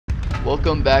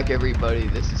Welcome back everybody,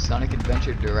 this is Sonic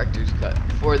Adventure Director's Cut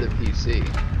for the PC.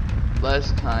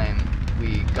 Last time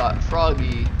we got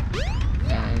Froggy,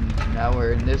 and now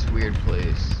we're in this weird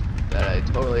place that I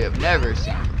totally have never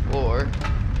seen before,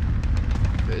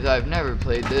 because I've never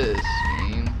played this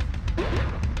game.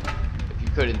 If you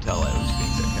couldn't tell, I was being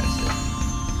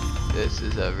sarcastic. This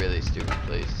is a really stupid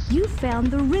place. You found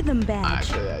the rhythm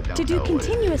badge. Actually, I don't know to do what it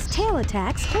continuous is. tail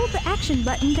attacks, hold the action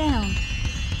button down.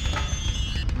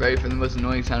 Ready for the most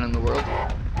annoying sound in the world?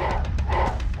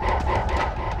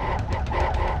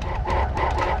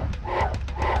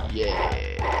 Yeah.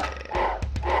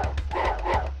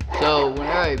 So,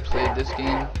 whenever I played this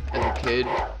game as a kid,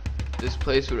 this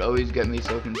place would always get me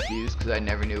so confused because I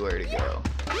never knew where to go.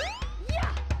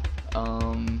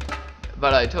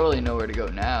 But I totally know where to go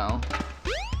now.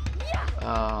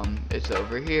 It's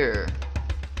over here.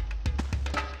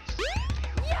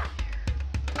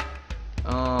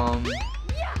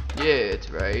 Yeah, it's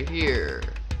right here.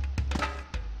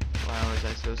 Why was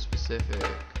I so specific?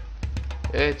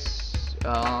 It's,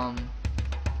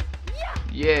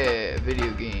 yeah,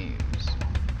 video games.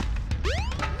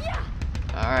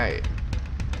 Alright.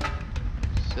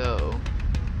 So,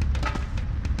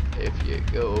 if you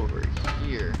go over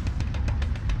here.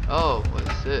 Oh,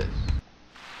 what's this?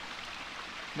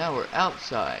 Now we're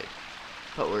outside,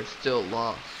 but we're still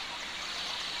lost.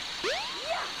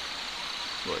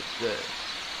 What's this?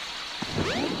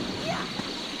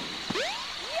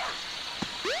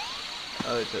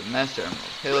 Oh, it's a Master Emerald.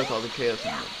 Hey, look, all the Chaos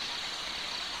Emeralds.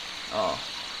 Oh,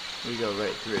 we go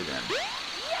right through them.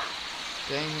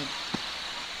 Dang it.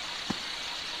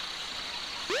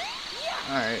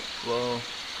 Alright, well,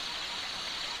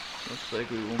 looks like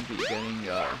we won't be getting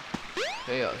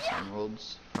Chaos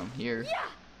Emeralds from here.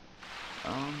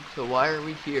 So why are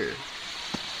we here?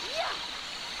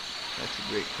 That's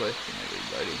a great question,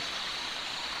 everybody.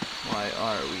 Why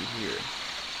are we here?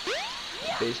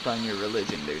 Based on your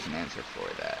religion, there's an answer for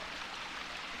that.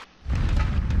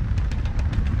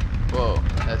 Whoa,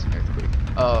 that's an earthquake.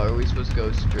 Oh, are we supposed to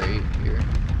go straight here?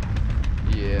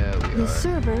 Yeah, we are. The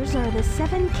servers are the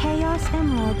 7 Chaos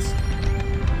Emeralds.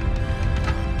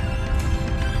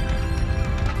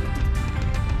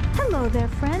 Hello there,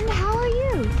 friend. How are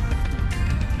you?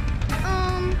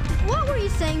 What were you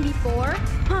saying before?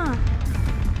 Huh.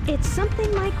 It's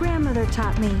something my grandmother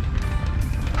taught me.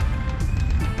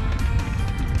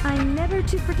 I'm never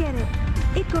to forget it.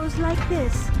 It goes like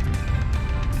this.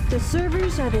 The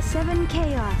servers are the 7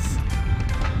 Chaos.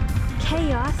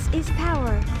 Chaos is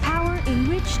power. Power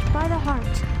enriched by the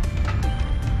heart.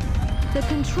 The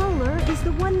controller is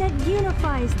the one that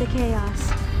unifies the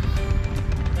chaos.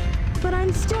 But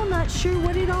I'm still not sure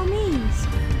what it all means.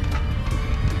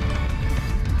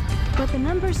 But the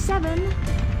number 7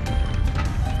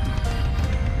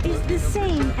 is the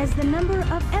same as the number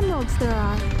of emeralds there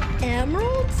are.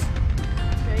 Emeralds?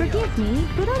 Forgive me,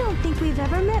 but I don't think we've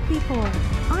ever met before.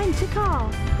 I'm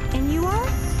Tikal, and you are?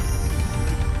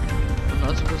 I'm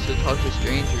not supposed to talk to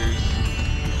strangers,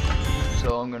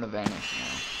 so I'm gonna vanish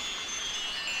now.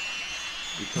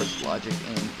 Because logic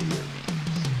and video games.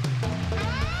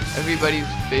 Everybody's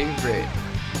favorite.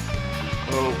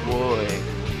 Oh boy.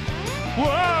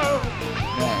 Whoa!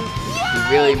 Man, he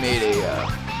really made a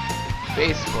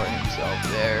face for himself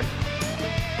there.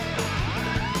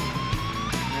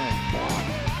 Man.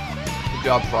 Good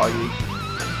job, Froggy.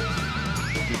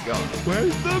 Keep going.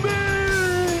 Where's the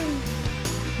man?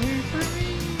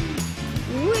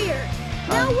 Weird.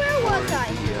 Now where was I?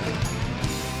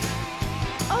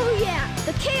 Oh yeah,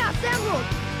 the Chaos Emerald.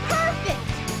 Perfect.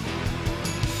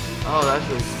 Oh, that's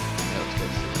really.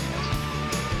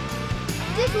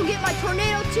 This will get my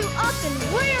Tornado 2 up and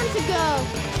raring to go.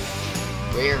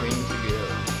 Raring to go.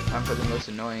 Time for the most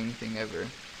annoying thing ever.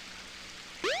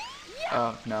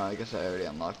 Oh, no, I guess I already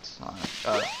unlocked Sonic.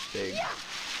 Big. I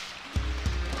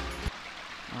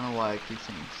don't know why I keep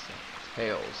saying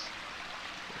Tails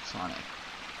with Sonic.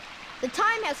 The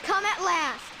time has come at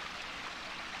last.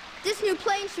 This new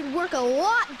plane should work a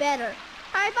lot better.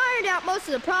 I've ironed out most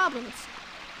of the problems.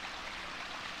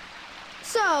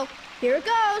 So, here it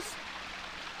goes.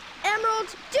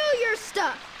 Emeralds, do your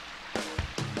stuff.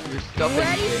 Your stuff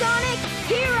Ready, is Sonic?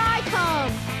 Here I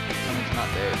come. Sonic's not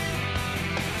there.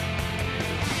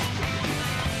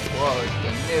 Whoa, it's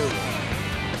the new one.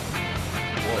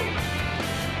 Whoa.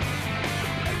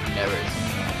 I've never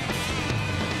seen that.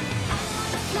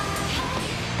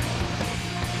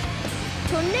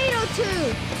 Tornado 2,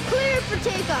 clear for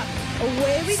takeoff.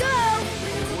 Away we go.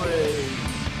 Way.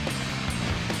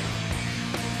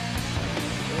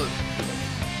 Look.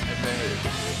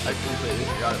 I completely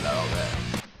forgot about all that.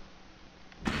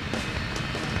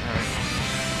 Alright.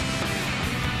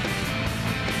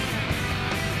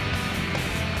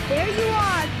 There you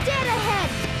are, dead ahead!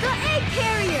 The egg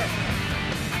carrier!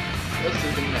 That's the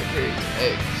thing that carries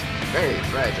eggs. It's very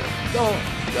fragile. Don't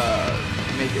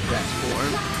make it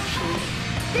transform.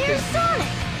 There's Sonic!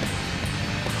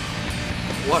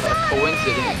 What a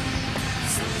coincidence.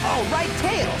 Oh, right,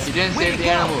 Tails! You didn't Way save to the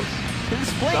go. animals. This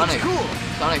plane's Sonic, cool.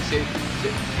 Sonic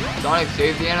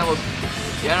save the animals.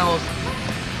 The animals.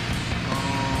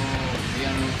 Oh, the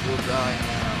animals will die now.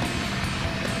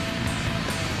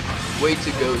 Way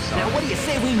to go, Sonic. Now, what do you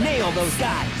say we nail those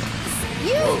guys?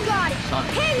 You Whoa, got it!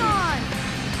 Sonic. Hang on!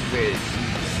 Great.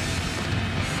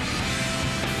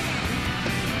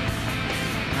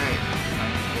 Alright,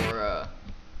 time for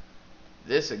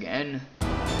this again.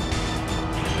 Alright,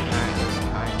 let's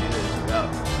try and do this without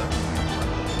sucking as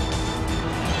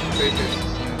much. Pretty sure it's the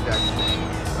same exact thing,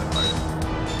 but harder.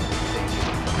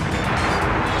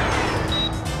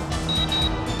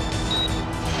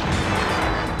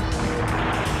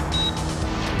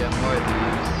 Yeah, more of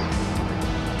these.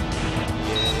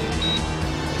 Yay.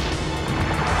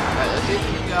 Alright, let's see if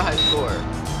we can get a high score.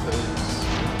 Because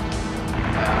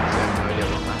I honestly have no idea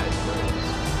what my high score is.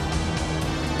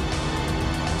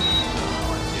 So I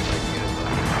want to see if I can get a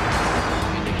button.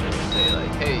 Ridiculous. Say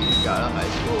like, hey, you got a high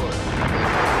score.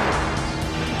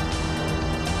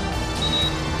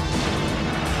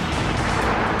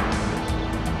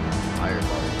 Higher bar.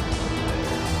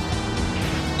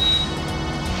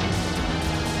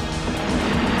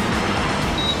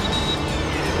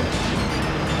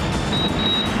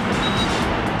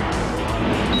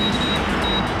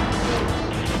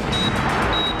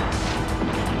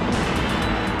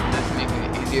 That's making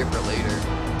it easier for later.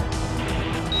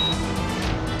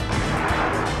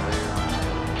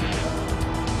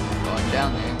 Going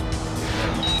down there.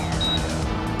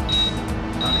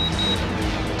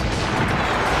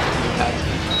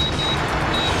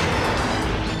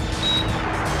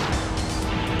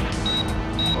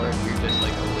 Or if you're just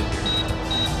like a wizard.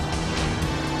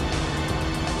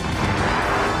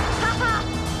 Haha!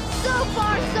 So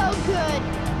far, so good!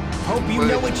 Hope you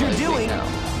know what you're doing. Now.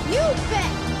 You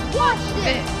bet! Watch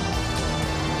this!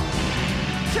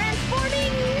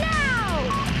 Transforming now!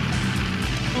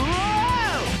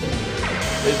 Whoa!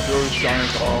 It throws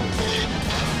Sonic off.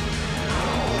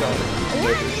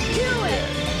 Let's do it!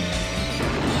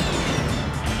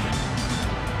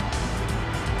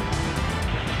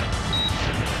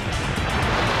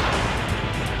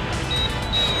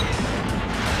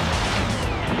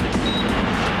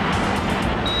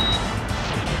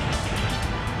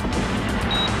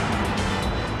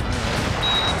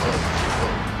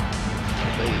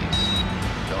 Please,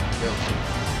 don't kill me.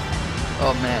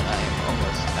 Oh man, I am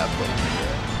almost halfway through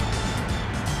it.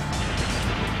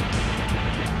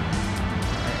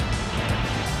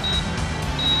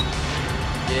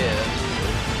 Yeah, that's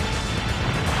good.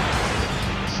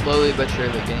 Slowly but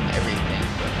surely getting everything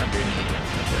but underneath.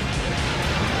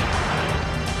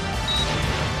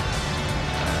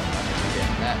 I'm not gonna be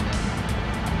getting that then.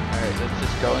 Alright, let's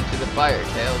just go into the fire,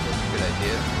 Tails. That's a good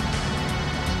idea.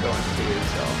 Let's go and see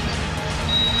yourself.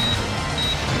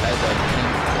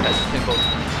 Has Pimple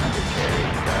under carry,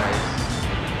 guys.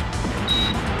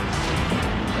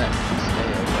 Then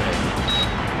stay away.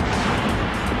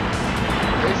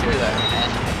 Pretty sure that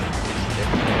hand is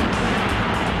different.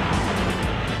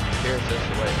 Here's this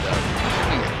way though.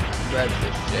 Grab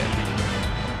this shit.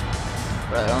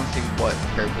 But I don't see what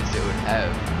purpose it would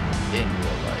have in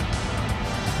real life.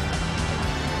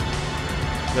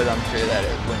 Because I'm sure that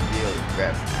it wouldn't be able to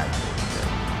grab an actual ship.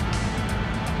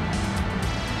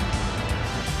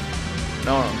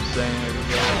 Know what I'm saying,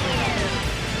 everybody?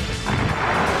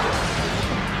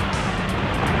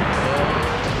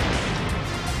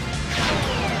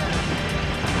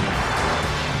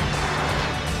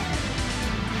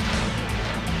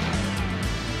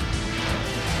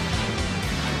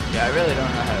 Yeah, I really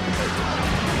don't know how to play this.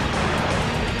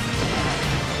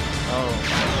 Oh.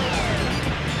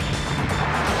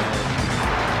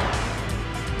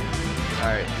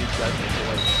 Alright, these guys need to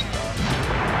like stop.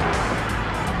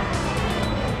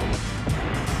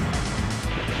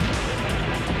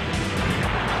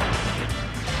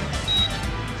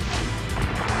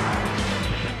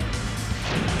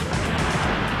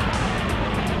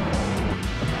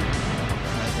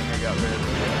 I think I got rid of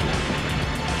it.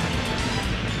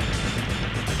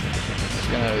 Just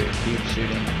gonna keep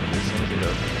shooting as soon as it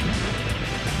opens.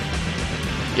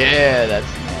 Yeah,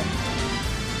 that's the man.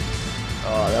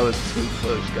 Oh, that was too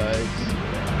close, guys.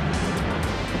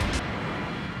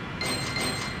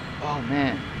 Oh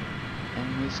man,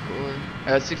 enemy score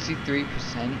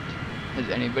 63%. Has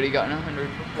anybody gotten 100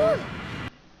 before?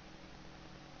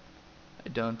 I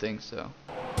don't think so.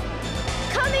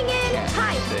 Coming in Can't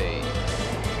tight. say.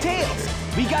 Tails,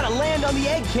 we gotta land on the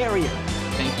egg carrier.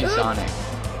 Thank you, Oops. Sonic.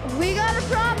 We got a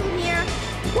problem here.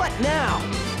 What now?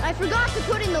 I forgot to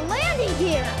put in the landing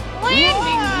gear. Landing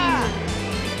gear.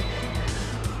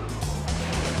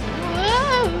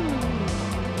 Whoa.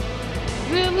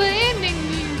 The landing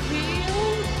gear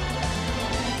feels.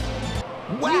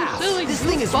 Wow, silly this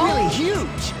thing is goofball. really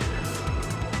huge.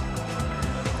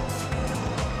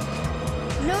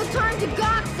 No time to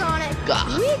gawk, Sonic. Gawk.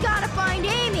 We gotta find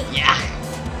Amy. Yeah.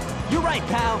 You're right,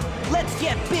 pal. Let's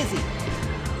get busy.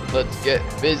 Let's get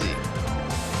busy.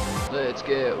 Let's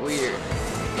get weird.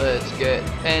 Let's get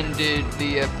ended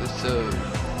the episode.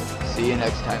 See you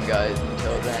next time, guys.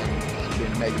 Until then, it's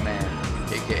been Mega Man,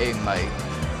 aka Mike.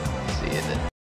 See you then.